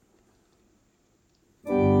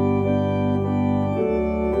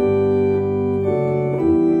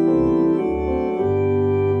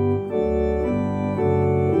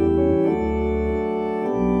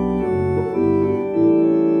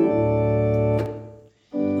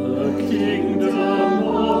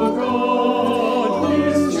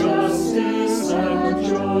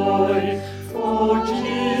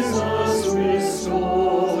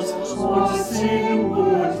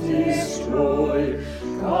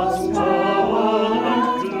God's power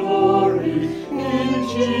and glory in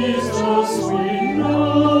Jesus we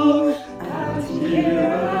know, and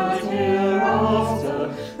hereafter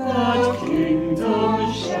that kingdom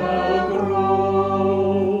shall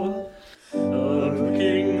grow. The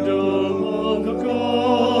kingdom of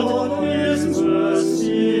God is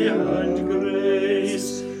mercy and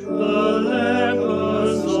grace. The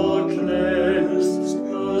lepers are cleansed,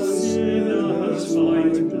 the sinners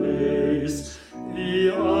find place.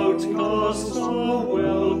 The outcasts are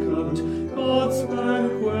welcomed, God's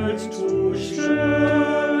banquet to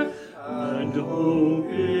share, and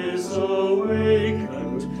hope